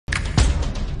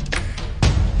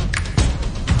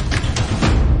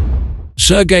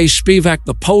Sergey Spivak,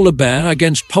 the polar bear,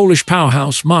 against Polish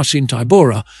powerhouse Marcin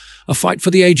Tybura, a fight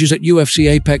for the ages at UFC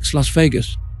Apex, Las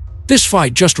Vegas. This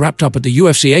fight just wrapped up at the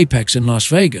UFC Apex in Las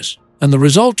Vegas, and the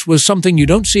result was something you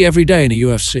don't see every day in a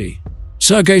UFC.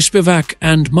 Sergey Spivak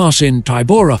and Marcin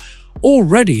Tybura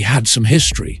already had some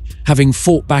history, having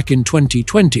fought back in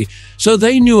 2020, so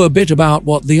they knew a bit about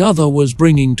what the other was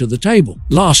bringing to the table.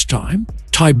 Last time,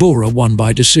 Tybura won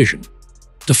by decision.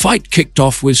 The fight kicked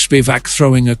off with Spivak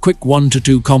throwing a quick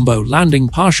 1-2 combo, landing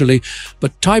partially,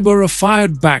 but Tybura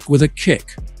fired back with a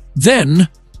kick. Then,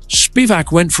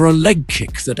 Spivak went for a leg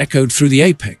kick that echoed through the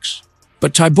apex,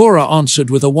 but Tybura answered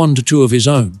with a 1-2 of his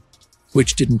own,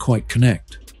 which didn't quite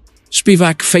connect.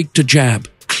 Spivak faked a jab,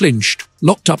 clinched,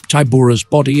 locked up Tybura's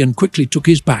body and quickly took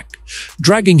his back,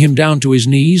 dragging him down to his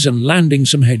knees and landing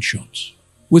some headshots.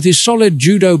 With his solid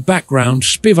judo background,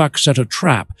 Spivak set a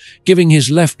trap, giving his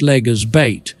left leg as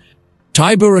bait.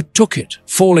 Tybura took it,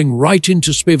 falling right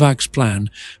into Spivak's plan,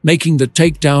 making the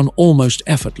takedown almost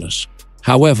effortless.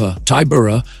 However,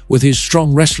 Tybura, with his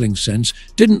strong wrestling sense,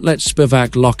 didn't let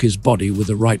Spivak lock his body with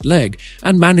the right leg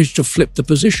and managed to flip the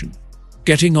position,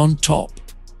 getting on top.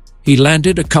 He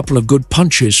landed a couple of good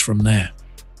punches from there.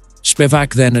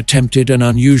 Spivak then attempted an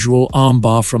unusual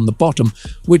armbar from the bottom,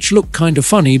 which looked kind of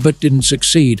funny but didn't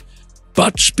succeed.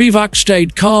 But Spivak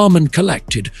stayed calm and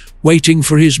collected, waiting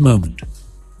for his moment.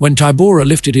 When Tybura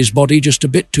lifted his body just a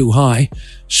bit too high,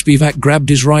 Spivak grabbed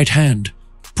his right hand,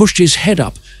 pushed his head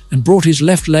up, and brought his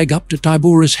left leg up to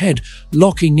Tybura's head,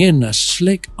 locking in a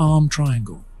slick arm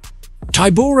triangle.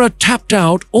 Tybura tapped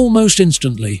out almost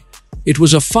instantly. It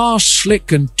was a fast,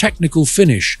 slick, and technical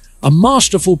finish, a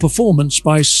masterful performance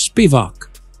by Spivak.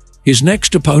 His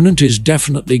next opponent is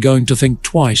definitely going to think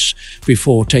twice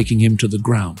before taking him to the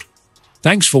ground.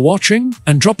 Thanks for watching,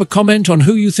 and drop a comment on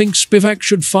who you think Spivak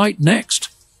should fight next.